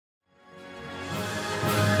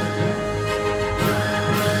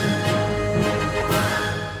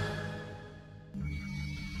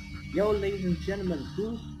Yo, ladies and gentlemen,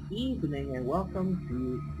 good evening and welcome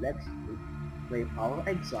to Let's Play Path of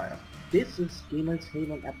Exile. This is Gamer's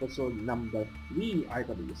Haven episode number 3, I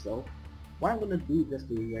believe so. What I'm gonna do is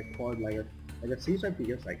to record like a series of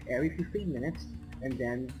videos like every 15 minutes, and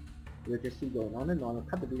then we'll just keep going on and on, I'll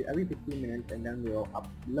cut the video every 15 minutes and then we'll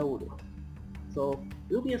upload it. So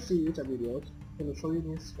it'll be a series of videos. I'm gonna show you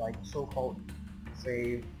this like so-called,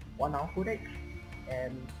 say, 1 hour footage,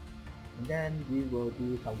 and then we will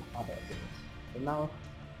do some other things. So now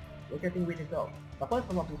we're getting ready to go. But first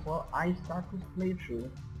of all, before I start this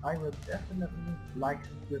playthrough, I will definitely like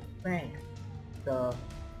to thank the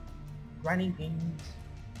Grinding Games.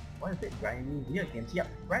 What is it? Grinding Video Games. Yep,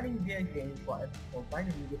 Grinding Video Games for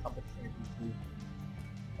providing me this opportunity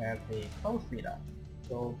to have a close beta.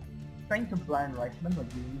 So thanks to BrianWiessman for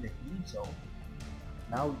giving me the key. So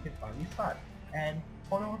now we can finally start. And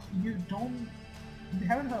for those of you if you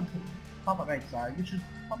haven't heard of Path of Exile, you should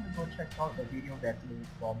probably go check out the video that's linked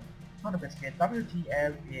from TotalBiscuit.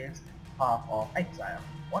 WTF is Path of Exile.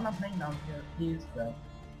 What I'm playing now here is the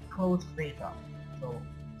closed beta. So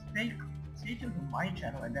stay tuned to my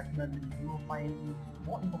channel and definitely you will find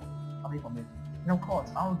more info coming from it. And of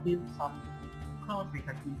course, I'll give some closed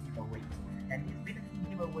beta giveaways. And these beta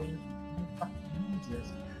giveaways give users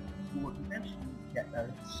who will eventually get a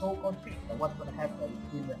so-called taste of what's going to happen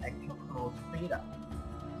in the actual closed beta.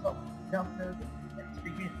 So, without further ado, let's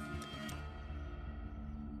begin.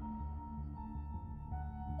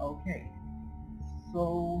 Okay, so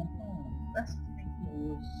let's take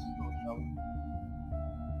this shall we?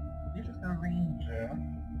 This is the ranger.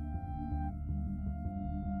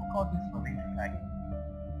 I'll call this the ranger tag.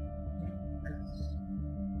 Let's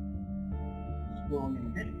scroll in a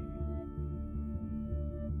bit.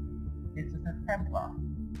 This is a Templar.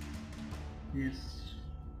 This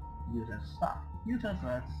uses staff. Uses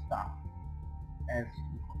a staff. As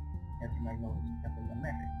you might know, it's definitely a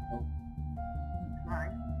magic. So try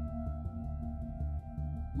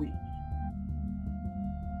witch.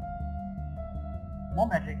 More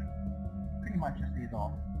magic pretty much just leads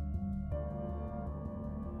off.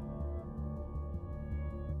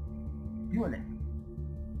 Dueling.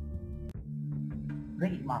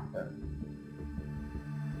 Blade Master.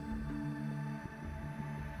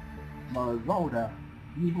 Marauder.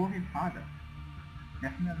 Evil his father.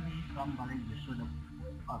 Definitely somebody you should have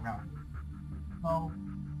around. So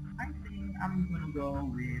I think I'm gonna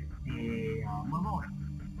go with a Marauder.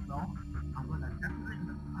 So I'm gonna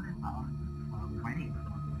definitely put it on my name.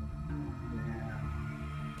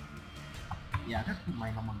 Yeah, just put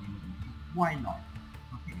my normal name. Why not?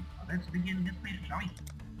 Okay, so let's begin this playthrough, shall we?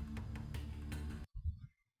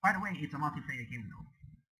 By the way, it's a multiplayer game though,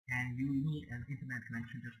 and you need an internet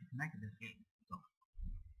connection just to connect to this game. So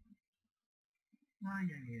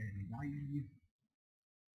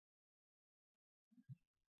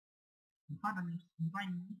if I need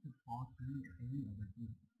to pause any of the videos,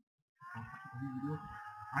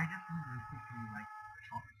 I just need to quickly like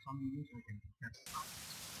chop some videos so I can get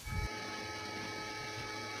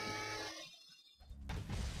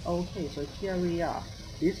Okay, so here we are.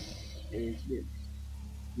 This is it.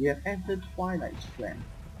 We have entered Twilight Strand.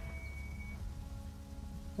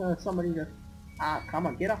 Somebody just come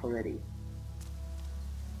on, get up already.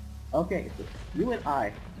 Okay, so you and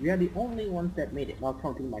I, we are the only ones that made it, not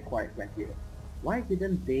counting my quiet friend here. Why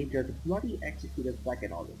didn't they just bloody execute us back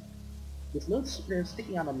and all this? This little splitter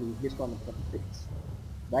sticking out of me is one of the things.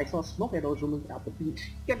 I saw smoke at those rumors out the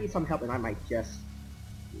beach. Get me some help and I might just...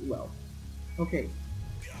 well... okay.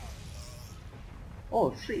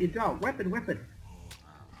 Oh shit, it's down! Weapon!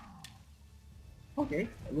 Okay,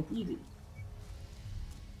 that was easy.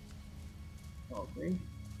 Okay.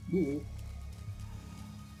 Move.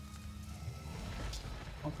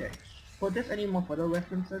 Okay. For just any more further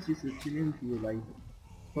references, you should tune into like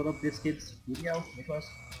TotalBiscuit's video, because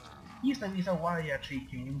he's the reason why I actually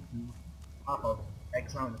came to Path of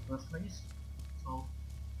Exile in the first place. So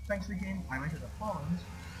thanks to him, I went to the forums,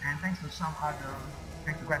 and thanks to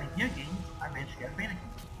Grinding Gear Games, I managed to get a beta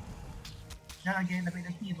key. Then again, the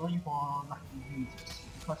beta key is only for lucky users,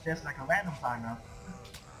 because there's like a random timer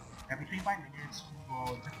every 35 minutes for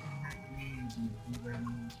definitely be given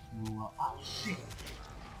to oh shit.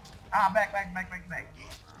 Back.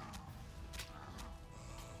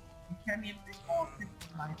 You can't even recall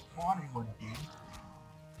 59 spawning one game.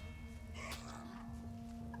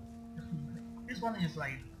 This one is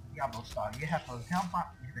like Diablo style. You have a health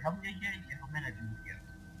bar, you have a health gear, you have a mana gear,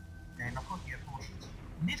 and of course you have potions.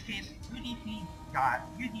 In this case, UDP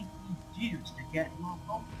juice to get more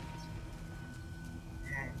potions.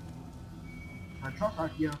 And the drops are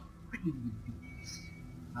here pretty ridiculous.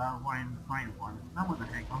 find one. Now what the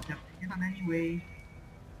heck, I'll just pick it up anyway.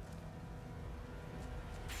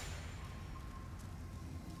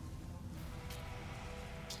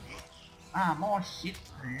 Ah, more shit,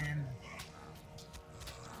 man.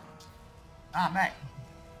 Ah, back.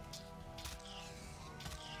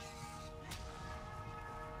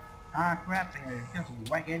 Ah, crap, man. Just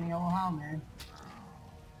whack any old how, man.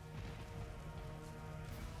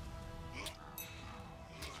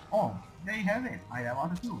 Oh, there you have it. I have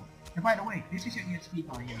other two. And by the way, this is your EXP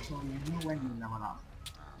point here, so you know when you level up.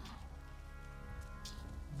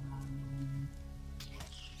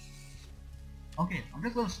 Okay, I'm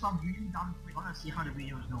just gonna stop reading down quick. I wanna see how the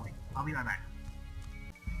video is going. I'll be right back.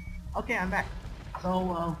 Okay, I'm back.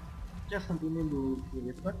 So, just continue to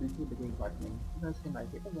previous button to the game button. You guys can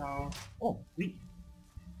like it around. Oh, wait.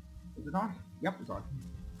 Is it on? Yep, it's on.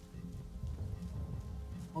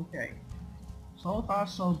 Okay. So far,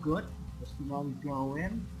 so good. Just keep on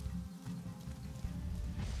going.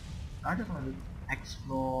 I just want to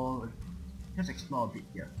explore, just explore a bit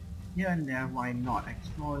here. Here and there, why not?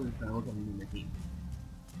 Explore the levels of the game.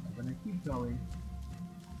 I'm gonna keep going.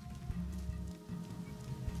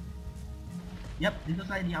 Yep, this is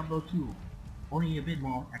like Diablo 2. Only a bit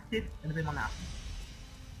more active and a bit more nasty.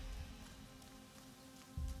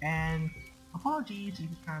 And apologies if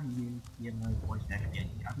you can't really hear my voice back again.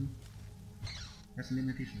 I mean, there's a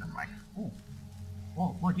limitation on mic.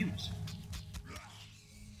 Oh, what use?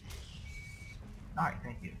 Alright,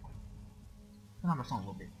 thank you. Turn on the song a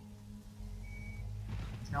little bit.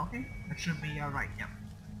 Is that okay? That should be alright, yep.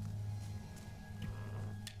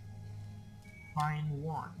 Find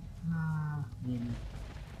one.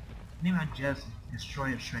 Maybe I just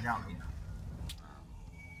destroy it straight out here.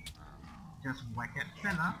 Just whack it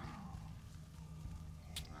fella.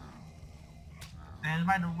 And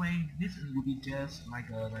by the way, this will be just like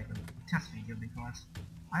a test video because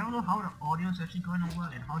I don't know how the audio is actually going to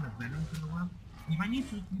work and how the venom is going to work. If I need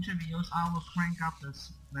to future videos, I will crank up the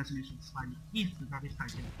resolution slightly if the graphics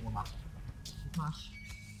card can fall up. Because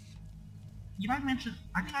if I mentioned,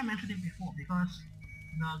 I think I mentioned it before because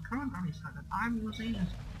the current graphics card that I'm using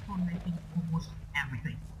is for making almost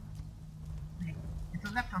everything. It's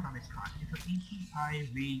a laptop graphics card. It's an ATI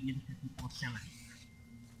Radeon 5470.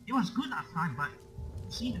 It was good last time, but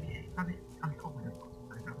see the uncomfortable.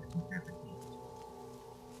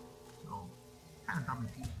 So kind of dumb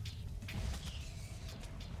with you.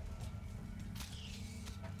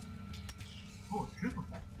 Oh, triple.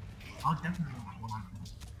 I'll definitely want one on that.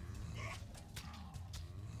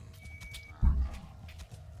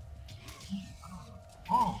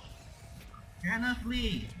 Oh, Kenneth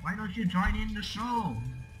Lee, why don't you join in the show?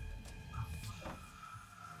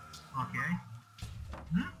 Okay.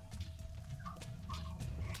 Yeah.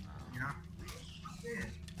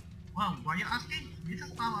 Well, why are you asking? This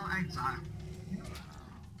is Path of Exile.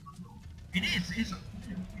 It is, it's...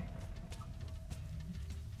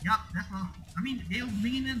 Yup, that's all. I mean, they're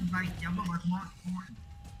bringing in like Diablo was more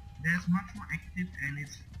there's much more active and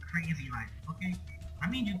it's crazy like, okay? I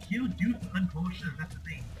mean, you kill dudes to earn potions, that's the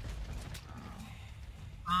thing.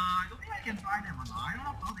 I don't think I can find them or not. I don't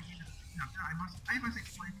know how the game is. I must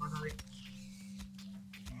explain further.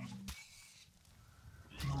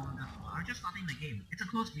 No, I'm just starting the game. It's a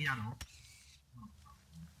close beta though.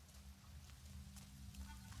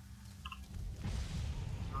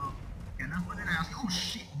 So, what did I ask? Oh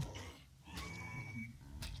shit!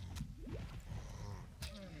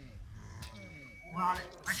 Well,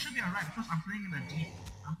 I should be alright because I'm playing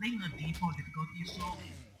the default difficulty, so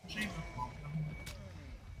shouldn't be a problem.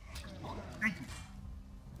 Oh, thank you.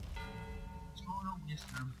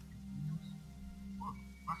 TotalBiscuit. Oh,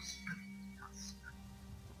 bastard. Yeah.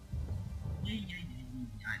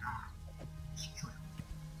 Straight.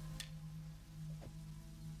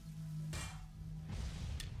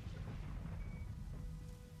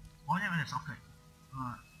 Oh yeah, it's okay.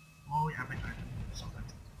 Oh yeah, better item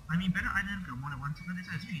sockets. I mean, better item got more than one socket. This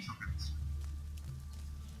has 3 sockets.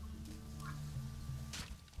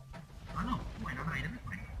 Oh no, another item is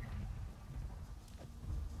fine.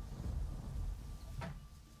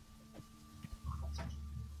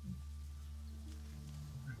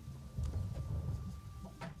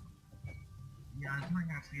 Yeah, it's not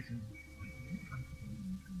enough space.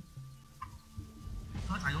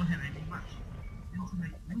 Because I don't have anything much.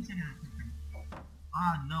 Let me see anything.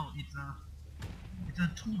 Ah no, it's a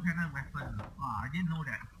two-handed weapon. Ah, I didn't know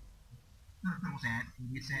that. So sad.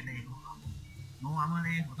 It's sad day. No armor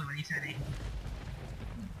day. Also very sad day.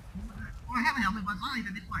 Oh, I have a helmet, but it's not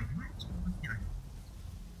identified. Yeah.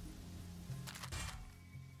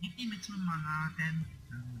 80 maximum mana, 10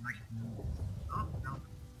 like. Oh no.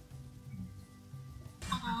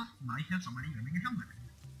 now I have somebody wearing a helmet.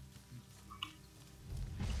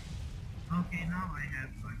 Okay, now I have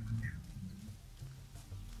like one there.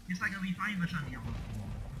 It's like a refined version of Diablo 4.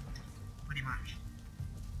 Pretty much.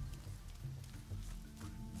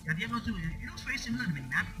 Yeah, Diablo 2, it looks very similar to the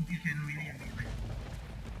map if you can really like.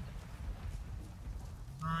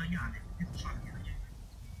 Yeah, it's a shot here.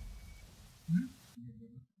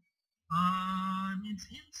 It's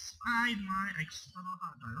inside my external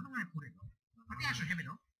hard drive. I don't know where I put it though. I think I should have it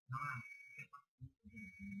though.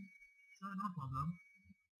 So no problem.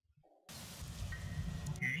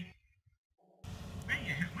 Okay. Where's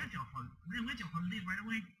your holiday by the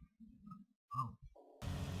way? Oh.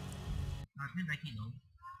 That's been like though.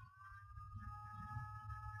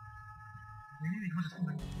 Maybe because it's too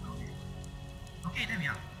late. Okay. Okay, there we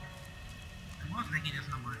are. I was lagging just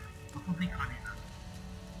now, but I'll probably cut it now.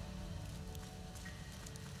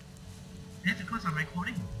 That's because I'm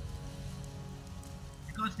recording.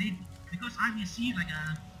 Because I received like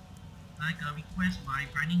a request by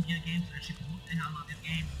Grinding Gear Games to actually promote the hell out of this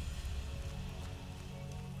game.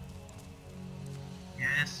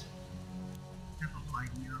 Yes. That's the whole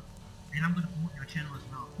idea. And I'm gonna promote your channel as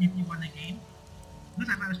well. If you want the game. Because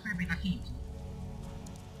I might spare beta keys.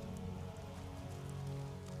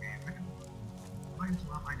 Okay, why is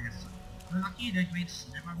well by this? We're lucky that grades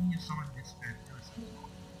never mean someone this bad.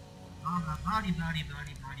 Blah blah blah blah blah blah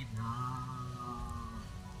blah blah.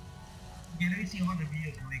 Okay, let me see how the video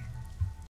is going.